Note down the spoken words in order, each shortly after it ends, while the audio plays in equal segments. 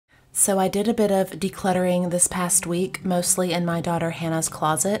So I did a bit of decluttering this past week, mostly in my daughter Hannah's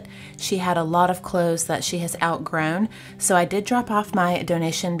closet. She had a lot of clothes that she has outgrown, so I did drop off my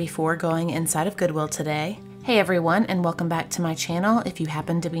donation before going inside of Goodwill today. Hey everyone, and welcome back to my channel. If you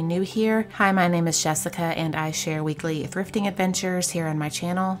happen to be new here, hi, my name is Jessica and I share weekly thrifting adventures here on my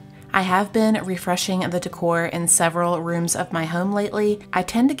channel. I have been refreshing the decor in several rooms of my home lately. I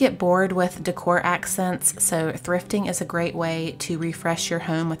tend to get bored with decor accents, so thrifting is a great way to refresh your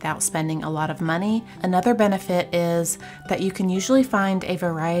home without spending a lot of money. Another benefit is that you can usually find a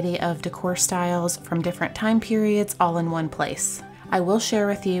variety of decor styles from different time periods all in one place. I will share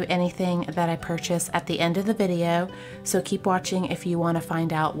with you anything that I purchase at the end of the video, so keep watching if you want to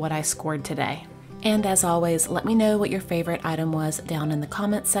find out what I scored today. And as always, let me know what your favorite item was down in the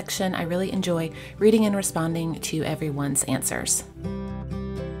comments section. I really enjoy reading and responding to everyone's answers.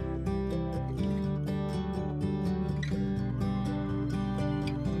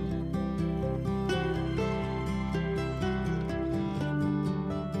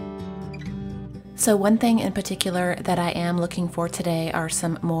 So one thing in particular that I am looking for today are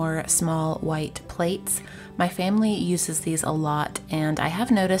some more small white plates. My family uses these a lot, and I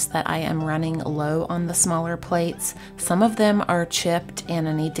have noticed that I am running low on the smaller plates. Some of them are chipped and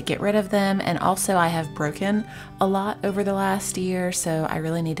I need to get rid of them, and also I have broken a lot over the last year, so I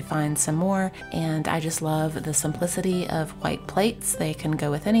really need to find some more, and I just love the simplicity of white plates. They can go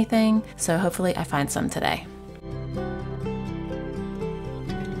with anything, so hopefully I find some today.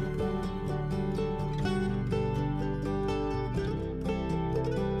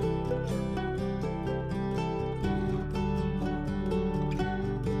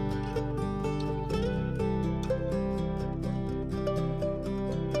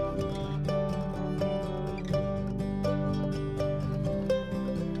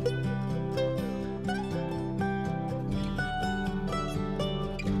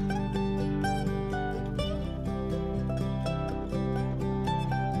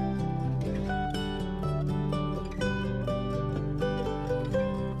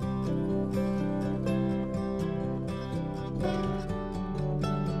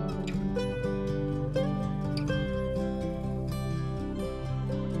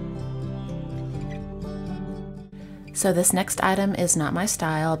 So this next item is not my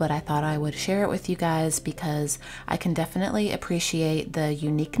style, but I thought I would share it with you guys because I can definitely appreciate the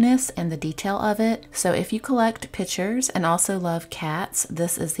uniqueness and the detail of it. So if you collect pictures and also love cats,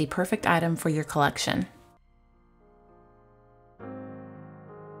 this is the perfect item for your collection.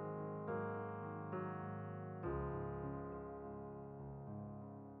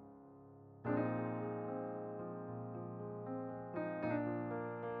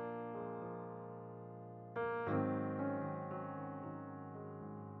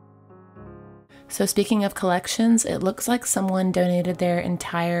 So speaking of collections, it looks like someone donated their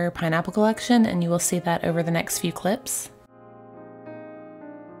entire pineapple collection, and you will see that over the next few clips.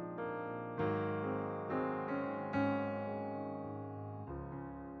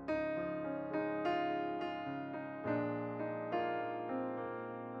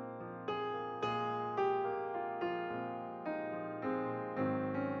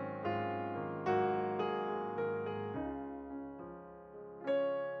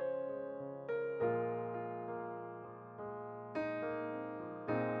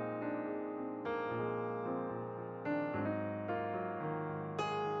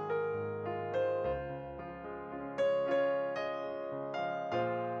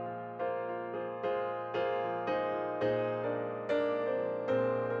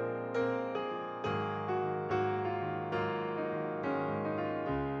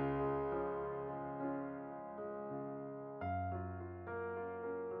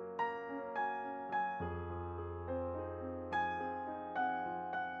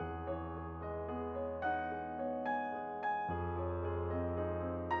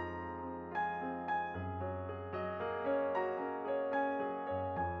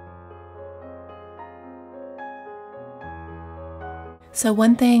 So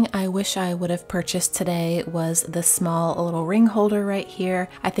one thing I wish I would have purchased today was this small little ring holder right here.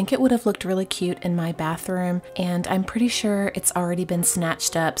 I think it would have looked really cute in my bathroom, and I'm pretty sure it's already been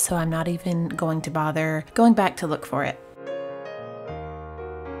snatched up, so I'm not even going to bother going back to look for it.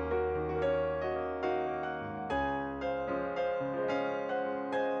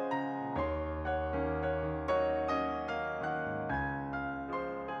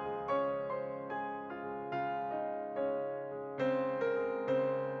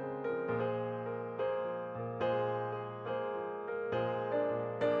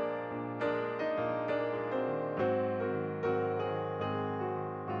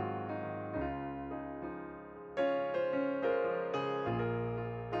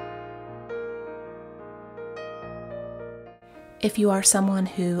 If you are someone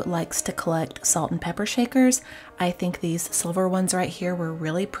who likes to collect salt and pepper shakers, I think these silver ones right here were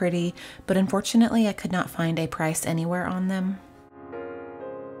really pretty, but unfortunately I could not find a price anywhere on them.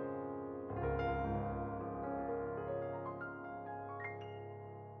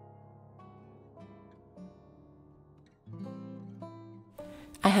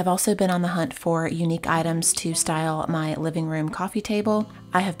 I have also been on the hunt for unique items to style my living room coffee table.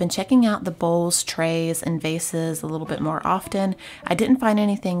 I have been checking out the bowls, trays, and vases a little bit more often. I didn't find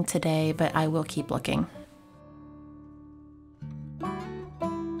anything today, but I will keep looking.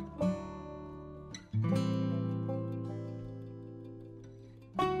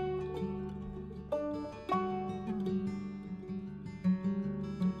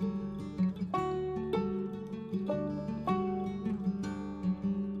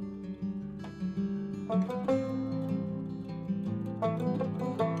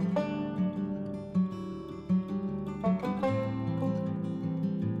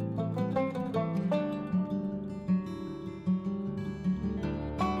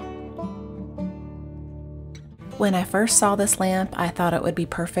 When I first saw this lamp, I thought it would be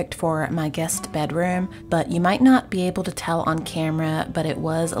perfect for my guest bedroom, but you might not be able to tell on camera, but it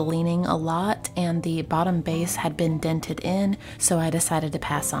was leaning a lot and the bottom base had been dented in, so I decided to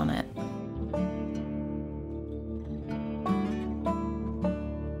pass on it.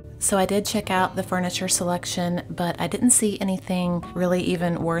 So I did check out the furniture selection, but I didn't see anything really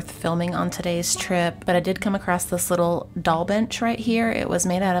even worth filming on today's trip. But I did come across this little doll bench right here. It was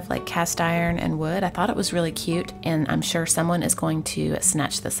made out of like cast iron and wood. I thought it was really cute, and I'm sure someone is going to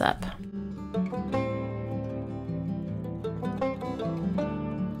snatch this up.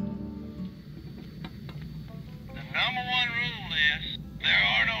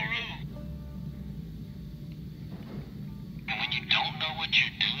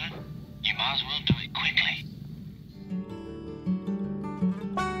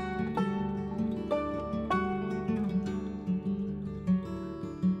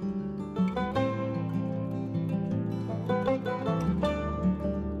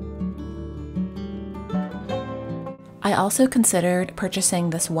 I also considered purchasing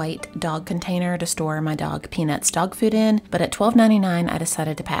this white dog container to store my dog Peanut's dog food in, but at $12.99 I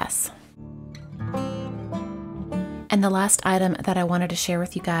decided to pass. And the last item that I wanted to share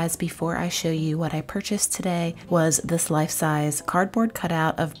with you guys before I show you what I purchased today was this life-size cardboard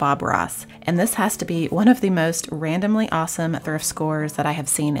cutout of Bob Ross. And this has to be one of the most randomly awesome thrift scores that I have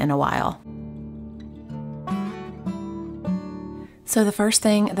seen in a while. So the first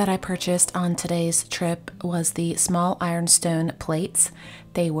thing that I purchased on today's trip was the small ironstone plates.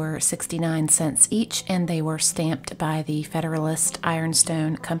 They were 69 cents each, and they were stamped by the Federalist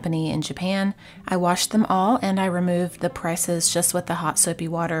Ironstone Company in Japan. I washed them all and I removed the prices just with the hot soapy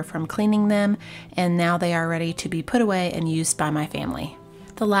water from cleaning them, and now they are ready to be put away and used by my family.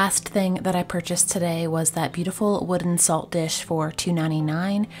 The last thing that I purchased today was that beautiful wooden salt dish for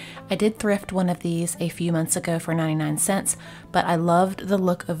 $2.99. I did thrift one of these a few months ago for 99 cents, but I loved the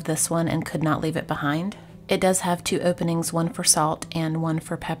look of this one and could not leave it behind. It does have two openings, one for salt and one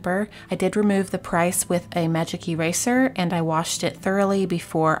for pepper. I did remove the price with a magic eraser, and I washed it thoroughly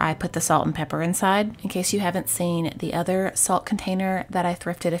before I put the salt and pepper inside. In case you haven't seen the other salt container that I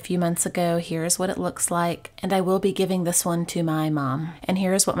thrifted a few months ago, here's what it looks like. And I will be giving this one to my mom. And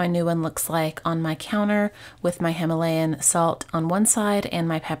here's what my new one looks like on my counter with my Himalayan salt on one side and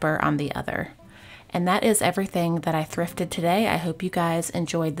my pepper on the other. And that is everything that I thrifted today. I hope you guys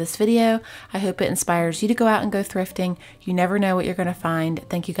enjoyed this video. I hope it inspires you to go out and go thrifting. You never know what you're going to find.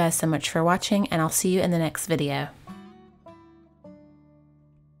 Thank you guys so much for watching, and I'll see you in the next video.